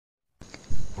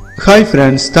Hi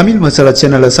friends, Tamil Masala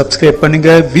channel subscribe பண்ணுங்க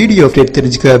video update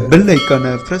தெரிஞ்சுக்க bell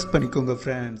ஐகானை press பண்ணிக்கோங்க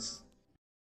friends.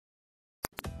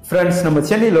 Friends, நம்ம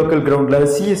சென்னை லோக்கல் கிரவுண்ட்ல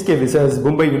CSK vs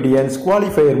Mumbai Indians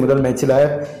qualifier முதல் மேட்ச்ல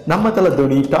நம்ம தல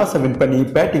தோனி டாஸ் வின் பண்ணி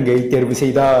பேட்டிங்கை தேர்வு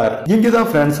செய்தார். இங்குதான்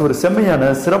friends ஒரு செம்மையான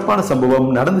சிறப்பான சம்பவம்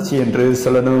நடந்துச்சு என்று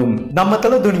சொல்லணும். நம்ம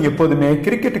தல தோனி எப்போதுமே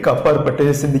கிரிக்கெட்டுக்கு அப்பாற்பட்டு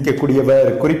சிந்திக்கக்கூடியவர்.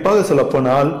 குறிப்பாக சொல்ல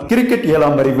போனால் கிரிக்கெட்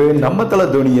ஏழாம் அறிவு நம்ம தல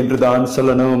தோனி என்றுதான்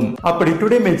சொல்லணும். அப்படி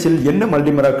டுடே மேட்சில் என்ன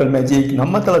மல்டிமராக்கல் மேஜிக்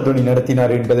நம்ம தல தோனி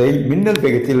நடத்தினார் என்பதை மின்னல்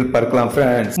வேகத்தில் பார்க்கலாம்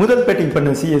friends. முதல் பேட்டிங்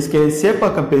பண்ண CSK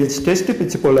Chepauk pitch test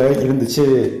pitch போல இருந்துச்சு.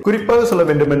 குறிப்பாக சொல்ல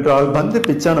வேண்டும் என்றால் பந்து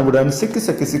பிச்சானவுடன் சிக்கு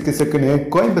சக்குன்னு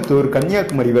கோயம்புத்தூர்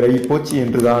கன்னியாகுமரி வரை போச்சு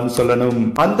என்றுதான் சொல்லணும்.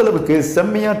 அந்த அளவுக்கு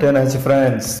செம்மையா டர்ன் ஆச்சு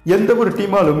ஃப்ரெண்ட்ஸ். எந்த ஒரு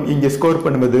டீமாலும் இங்க ஸ்கோர்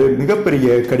பண்ணுவது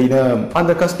மிகப்பெரிய கடினம்.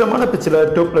 அந்த கஷ்டமான பிச்சில்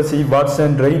டோப்ளசி,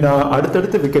 வாட்சன், ரெய்னா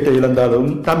அடுத்தடுத்து விக்கெட்டை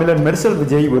இழந்தாலும் தமிழன் மெர்சல்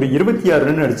விஜய் ஒரு 26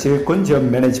 ரன் அடிச்சு கொஞ்சம்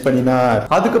மேனேஜ் பண்ணினார்.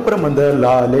 அதுக்கப்புறம் அந்த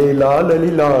லாலே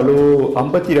லாலலி லாலோ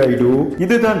அம்பத்தி ராயுடு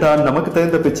இதுதான் நமக்கு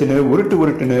தகுந்த பிச்சுன்னு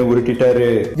உருட்டுன்னு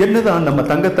உருட்டிட்டாரு. என்னதான் நம்ம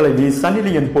தங்க தலைவி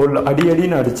சனிலியன் போல்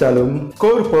அடியடின்னு அடிச்சாலும்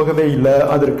ஸ்கோர் போகவே இல்ல.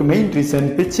 அதற்கு மெயின் ரீசன்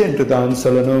பிட்ச் என்று தான்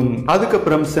சொல்லணும்.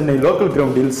 அதுக்கப்புறம் சென்னை லோக்கல்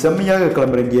கிரவுண்டில் செம்மையாக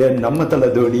கிளம்பிறங்கிய நம்ம தல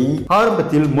தோனி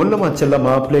ஆரம்பத்தில் முள்ளமா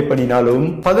செல்லமா பிளே பண்ணினாலும்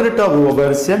 18வது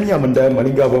ஓவர் சேமியா மண்ட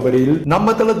மலிங்கா ஓவரில்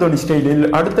நம்ம தல தோனி ஸ்டைலில்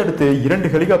அடுத்தடுத்து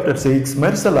 2 ஹெலிகாப்டர் சிக்ஸ்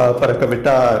மெர்சலா பறக்க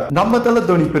விட்டார். நம்ம தல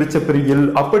தோனி பிரிச்ச பிரியில்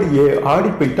அப்படியே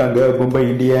ஆடி போயிட்டாங்க மும்பை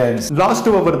இந்தியன்ஸ். லாஸ்ட்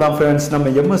ஓவர் தான் ஃப்ரெண்ட்ஸ்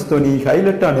நம்ம எம்எஸ் தோனி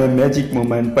ஹைலைட்டான மேஜிக்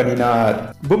மூமெண்ட் பண்ணினார்.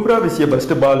 பும்ரா வீசிய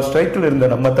பஸ்ட் பால் ஸ்ட்ரைக்கில் இருந்த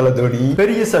நம்ம தல தோனி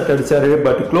பெரிய ஷாட் அடிச்சாரு.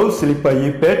 பட் க்ளோஸ் ஸ்லிப் ஆகி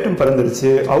பேட்டும் பறந்துருச்சு,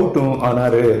 அவுட்டும்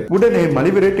ஆனாரு. உடனே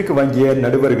மலிவு ரேட்டுக்கு வாங்கிய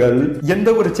நடுவர்கள் எந்த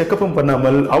ஒரு செக்கப்பும்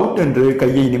பண்ணாமல் அவுட் என்று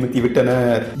கையை நிமித்தி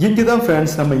விட்டனர். இங்குதான்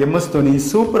ஃப்ரெண்ட்ஸ் நம்ம எம்எஸ் தோனி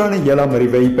சூப்பரான ஏழாம்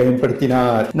அறிவை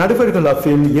பயன்படுத்தினார். நடுவர்கள்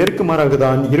அஃபில் ஏற்குமாறாக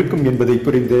தான் இருக்கும் என்பதை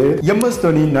புரிந்து எம்எஸ்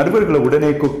தோனி நடுவர்களை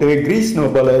உடனே கூப்பிட்டு கிரீஸ்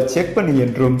நோபால செக் பண்ணி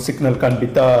என்றும் சிக்னல்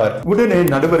காண்பித்தார். உடனே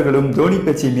நடுவர்களும் தோனி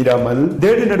பேச்சை மீறாமல்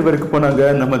தேடு நடுவருக்கு போனாங்க.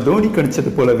 நம்ம தோனி கணிச்சது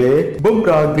போலவே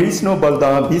பும்ரா கிரீஸ் நோபால்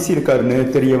தான் வீசி இருக்காருன்னு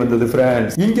தெரிய வந்தது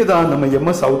ஃப்ரெண்ட்ஸ். இங்கதான் நம்ம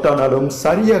எம்எஸ் அவுட் ஆனாலும்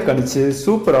சரியா கணிச்சு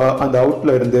சூப்பரா அந்த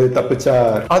அவுட்ல இருந்து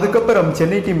தப்பிச்சார். அதுக்கப்புறம்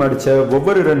சென்னை டீம் அடிச்ச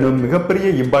ஒவ்வொரு ரன்னும் மிகப்பெரிய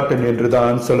இம்பார்ட்டன்ட்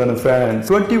என்றுதான் சொல்லணும் ஃப்ரெண்ட்ஸ்.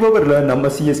 20 ஓவர்ல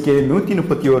நம்ம சிஎஸ்கே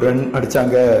 131 ரன்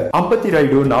அடிச்சாங்க. அம்பத்தி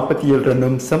ராயுடு 47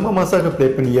 ரன்னும் செம்ம மாசாக பிளே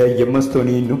பண்ணிய எம்எஸ்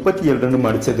தோனி 37 ரன்னும்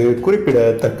அடிச்சது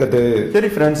குறிப்பிடத்தக்கது.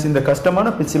 சரி ஃப்ரெண்ட்ஸ், இந்த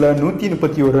கஷ்டமான பிச்சில்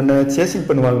 131 ரன் சேசிங்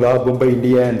பண்ணுவாங்களா மும்பை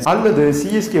இந்தியன்ஸ் அல்லது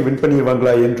சிஎஸ்கே வின்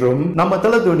பண்ணிடுவாங்களா என்றும் நம்ம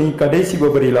தல தோனி கடைசி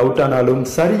ஓவரில் அவுட் ஆனாலும்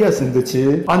சரியா சிந்திச்சு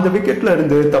அந்த விக்கெட்ல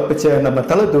இருந்து தப்பிச்ச நம்ம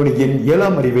தல தோனியின்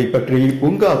ஏழாம் அறிவை பற்றி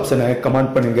உங்க ஆப்ஷனை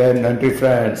கமெண்ட் பண்ணுங்க. நன்றி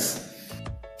ஃப்ரெண்ட்ஸ்.